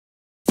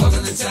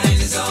the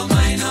Tyne is all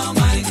mine, all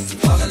mine.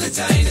 Walking the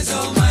Tyne is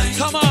all mine.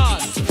 Come on!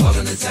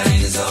 Walking the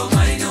Tyne is all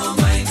mine, all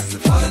mine.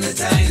 Walking the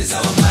Tyne is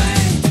all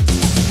mine.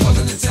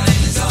 Walking the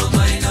Tyne is all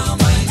mine, all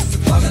mine.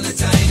 Walking the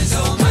Tyne is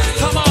all mine.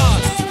 Come on!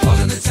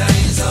 Walking the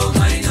Tyne is all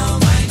mine, all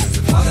mine.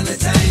 Walking the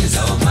Tyne is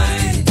all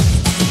mine.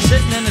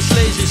 Sitting in a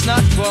sleazy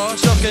snack bar,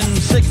 sucking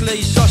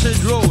sickly sausage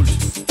rolls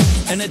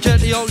in a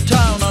dirty old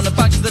town on the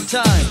back of the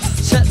Tyne,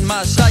 setting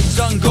my sights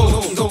on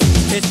gold.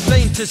 It's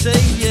plain to see,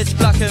 it's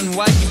black and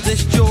white.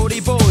 This Geordie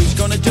boy's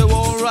gonna do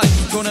alright.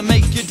 Gonna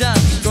make you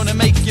dance, gonna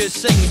make you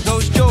sing.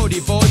 Those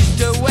Geordie boys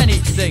do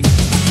anything.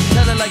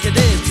 Tell it like it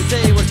is,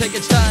 today we'll take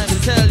its time to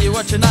tell you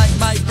what tonight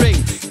might bring.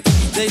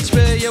 They'd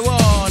spur you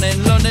on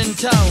in London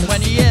town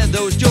when you hear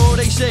those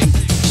Geordie sing.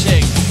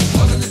 Sing.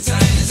 Walking the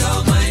Tyne is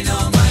all mine,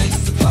 all mine.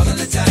 Walking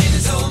the Tyne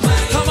is all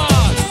mine. Come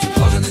on!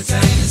 Walking the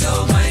Tyne is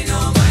all mine,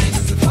 all mine.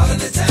 Walking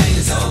the Tyne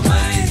is all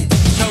mine.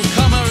 So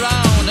come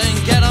around and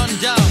get on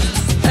down.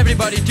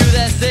 Everybody do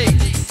their thing.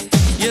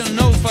 You'll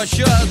know for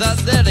sure that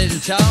they're in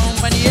town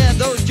when you hear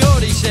those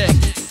Geordies sing.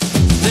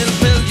 They'll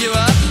build you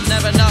up,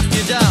 never knock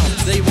you down.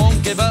 They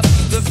won't give up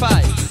the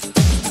fight.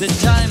 The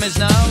time is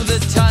now, the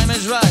time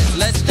is right.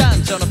 Let's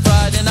dance on a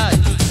Friday night.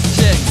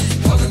 Sing.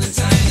 Walking the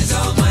Tyne is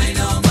all mine,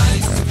 all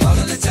mine.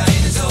 Walking the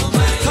Tyne is all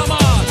mine. Come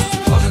on!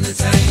 Walking the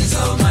Tyne is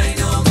all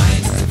mine, all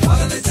mine.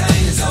 Walking the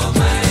Tyne is all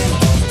mine.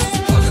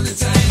 Walking the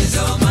Tyne is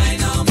all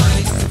mine, all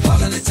mine.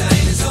 Walking the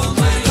Tyne is all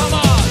mine. Come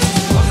on!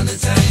 Walking the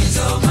Tyne is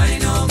all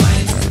mine, all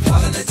mine.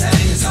 Walking the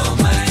Tyne is all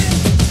mine.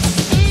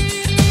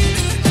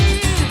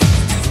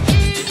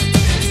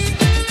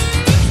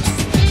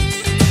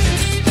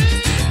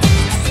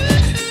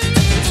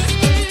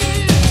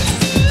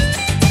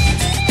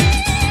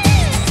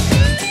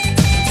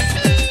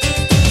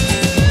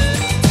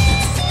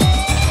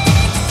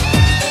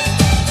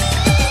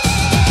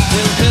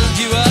 They'll build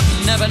you up,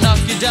 never knock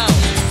you down.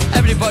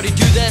 Everybody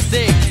do their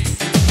thing.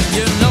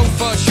 You know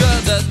for sure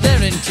that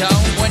they're in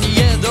town when you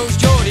hear those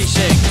Geordies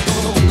sing.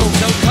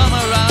 So come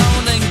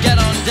around and get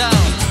on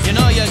down. You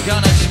know you're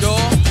gonna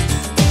score.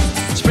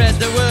 Spread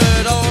the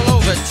word all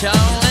over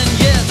town.